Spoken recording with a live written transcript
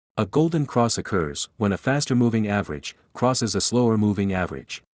A golden cross occurs when a faster moving average crosses a slower moving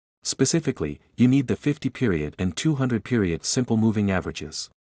average. Specifically, you need the 50-period and 200-period simple moving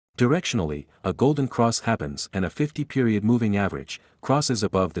averages. Directionally, a golden cross happens and a 50-period moving average crosses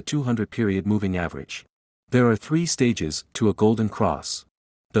above the 200-period moving average. There are 3 stages to a golden cross.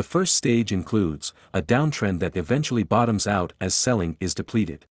 The first stage includes a downtrend that eventually bottoms out as selling is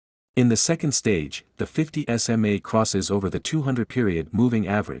depleted. In the second stage, the 50 SMA crosses over the 200-period moving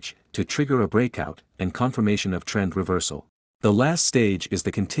average to trigger a breakout and confirmation of trend reversal. The last stage is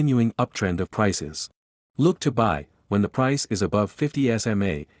the continuing uptrend of prices. Look to buy when the price is above 50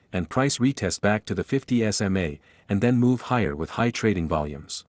 SMA and price retest back to the 50 SMA and then move higher with high trading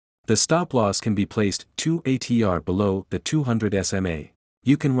volumes. The stop loss can be placed 2 ATR below the 200 SMA.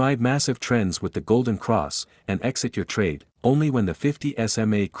 You can ride massive trends with the golden cross and exit your trade only when the 50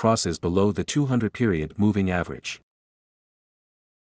 SMA crosses below the 200-period moving average.